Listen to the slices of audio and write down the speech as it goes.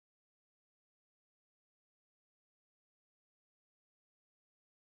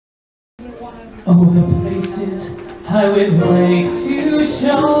Oh, the places I would like to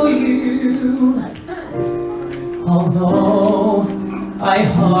show you, although I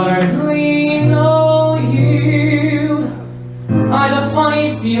hardly know you. I've a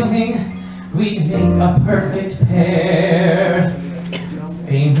funny feeling we'd make a perfect pair.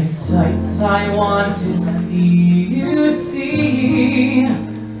 Famous sights I want to see you see.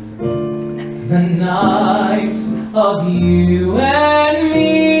 The nights of you and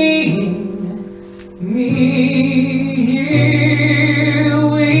me.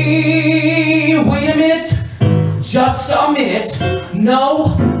 Wait a minute, just a minute.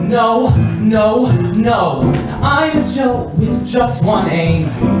 No, no, no, no. I'm a Joe with just one aim.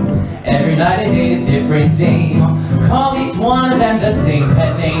 Every night I date a different dame. Call each one of them the same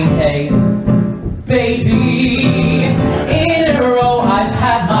pet name. Hey, baby, in a row I've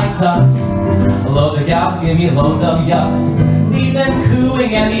had my ducks. Loads of gals give me loads of yucks. Leave them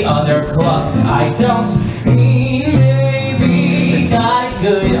cooing and the other clucks. I don't mean maybe. Got it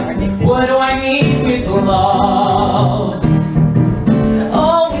good. What do I need with love?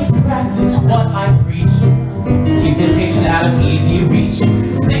 Always practice what I preach. Keep temptation out of easy reach.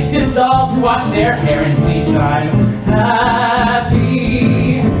 Stick to dolls who wash their hair and bleach. I'm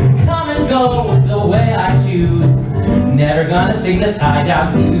happy. Come and go the way I choose. Never gonna sing the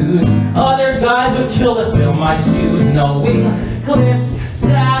tie-down blues. Other guys would kill to fill my shoes. No wing, clipped,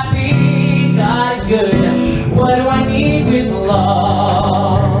 sappy, got it good. What do I need with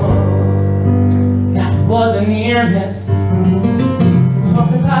love? That was a near miss.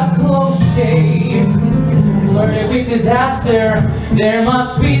 Talk about close shave. Flirted with disaster. There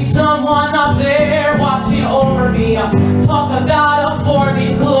must be someone up there watching over me. Talk about a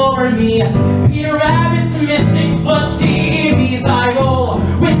four-leaf clover me. Peter Rabbit's missing footsie. Means I roll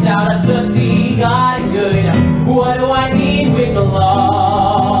without a tootsie. Got it good. What do I need with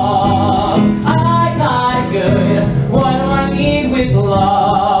love? I got it good. What do I need with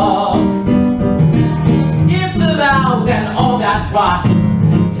love? Skip the vows and all that rot.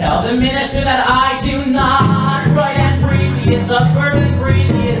 Tell the minister that I do not. Bright and breezy is the bird and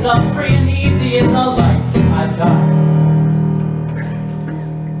breezy is the free and easy is the life I've got.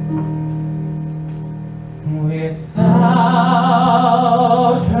 Without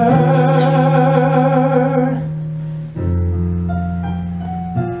her,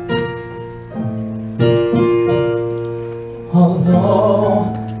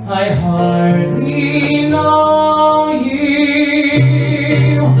 although I hardly know you.